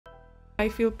I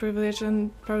feel privileged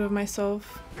and proud of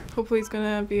myself. Hopefully it's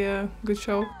gonna be a good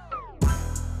show.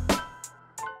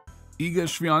 Iga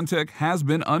Swiatek has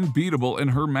been unbeatable in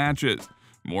her matches.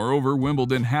 Moreover,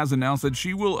 Wimbledon has announced that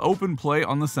she will open play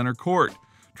on the center court.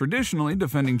 Traditionally,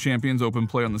 defending champions open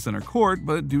play on the center court,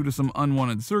 but due to some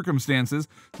unwanted circumstances,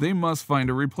 they must find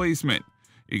a replacement.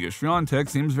 Iga Swiatek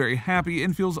seems very happy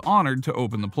and feels honored to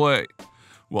open the play.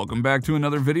 Welcome back to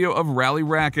another video of Rally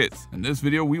Rackets. In this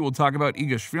video, we will talk about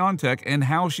Iga Swiatek and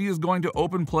how she is going to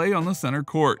open play on the center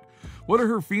court. What are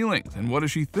her feelings and what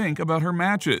does she think about her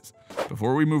matches?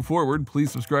 Before we move forward,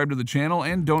 please subscribe to the channel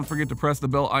and don't forget to press the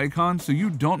bell icon so you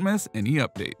don't miss any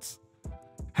updates.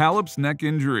 Halep's neck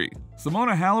injury.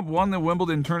 Simona Halep won the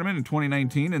Wimbledon tournament in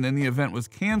 2019 and then the event was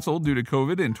cancelled due to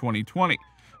COVID in 2020.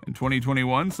 In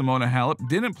 2021, Simona Halep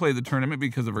didn't play the tournament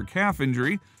because of her calf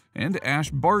injury, and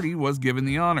Ash Barty was given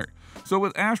the honor. So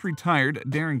with Ash retired,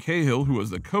 Darren Cahill, who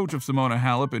was the coach of Simona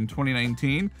Halep in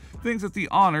 2019, thinks that the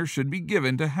honor should be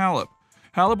given to Halep.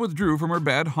 Halep withdrew from her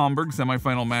Bad Homburg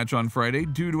semifinal match on Friday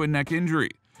due to a neck injury.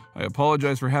 I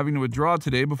apologize for having to withdraw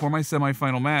today before my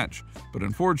semifinal match, but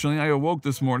unfortunately I awoke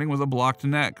this morning with a blocked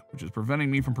neck, which is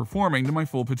preventing me from performing to my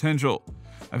full potential.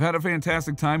 I've had a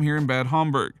fantastic time here in Bad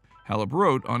Homburg, Halep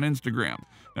wrote on Instagram.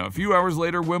 Now, a few hours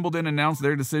later, Wimbledon announced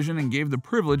their decision and gave the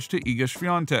privilege to Iga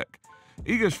Swiatek.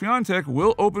 Iga Swiatek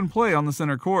will open play on the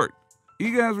center court.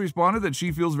 Iga has responded that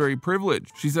she feels very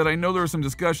privileged. She said, "I know there were some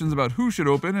discussions about who should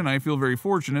open, and I feel very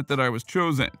fortunate that I was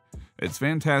chosen. It's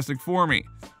fantastic for me.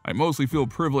 I mostly feel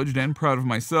privileged and proud of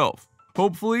myself.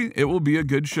 Hopefully, it will be a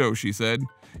good show," she said.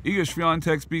 Iga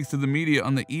Swiatek speaks to the media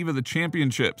on the eve of the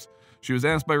championships. She was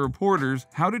asked by reporters,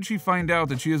 how did she find out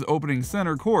that she is opening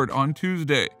center court on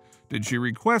Tuesday? Did she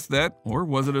request that, or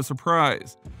was it a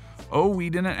surprise? "Oh,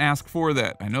 we didn't ask for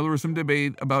that. I know there was some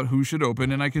debate about who should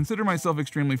open, and I consider myself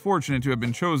extremely fortunate to have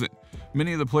been chosen.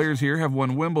 Many of the players here have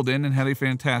won Wimbledon and had a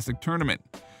fantastic tournament.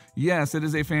 Yes, it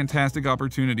is a fantastic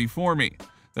opportunity for me.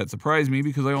 That surprised me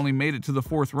because I only made it to the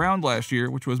 4th round last year,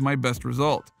 which was my best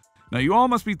result." Now you all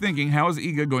must be thinking, how is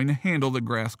Iga going to handle the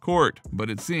grass court? But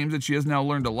it seems that she has now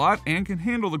learned a lot and can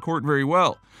handle the court very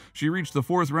well. She reached the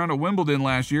 4th round of Wimbledon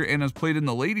last year and has played in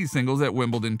the ladies singles at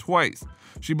Wimbledon twice.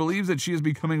 She believes that she is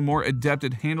becoming more adept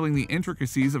at handling the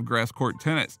intricacies of grass court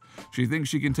tennis. She thinks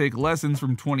she can take lessons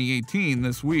from 2018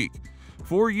 this week.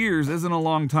 4 years isn't a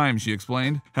long time, she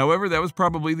explained. However, that was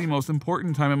probably the most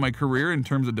important time in my career in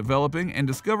terms of developing and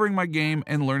discovering my game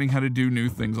and learning how to do new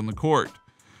things on the court.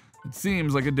 It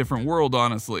seems like a different world,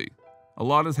 honestly. A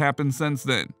lot has happened since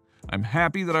then. I'm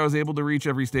happy that I was able to reach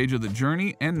every stage of the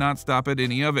journey and not stop at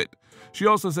any of it. She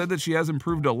also said that she has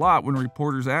improved a lot when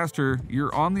reporters asked her,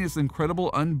 "You're on this incredible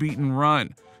unbeaten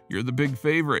run. You're the big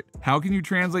favorite. How can you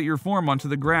translate your form onto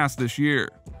the grass this year?"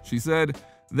 She said,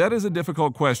 "That is a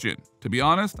difficult question. To be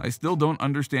honest, I still don't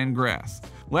understand grass.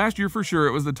 Last year for sure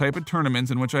it was the type of tournaments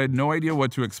in which I had no idea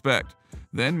what to expect.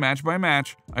 Then, match by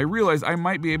match, I realized I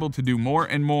might be able to do more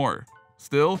and more.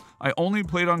 Still, I only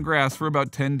played on grass for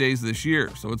about 10 days this year,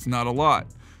 so it's not a lot.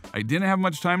 I didn't have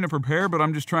much time to prepare, but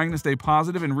I'm just trying to stay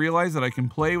positive and realize that I can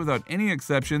play without any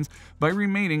exceptions by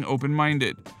remaining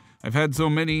open-minded. I've had so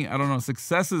many,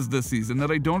 successes this season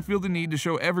that I don't feel the need to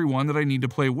show everyone that I need to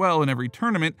play well in every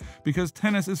tournament because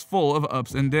tennis is full of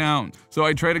ups and downs. So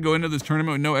I try to go into this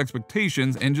tournament with no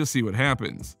expectations and just see what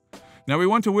happens." Now we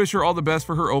want to wish her all the best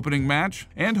for her opening match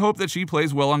and hope that she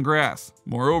plays well on grass.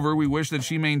 Moreover, we wish that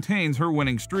she maintains her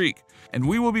winning streak. And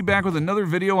we will be back with another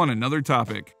video on another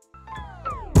topic.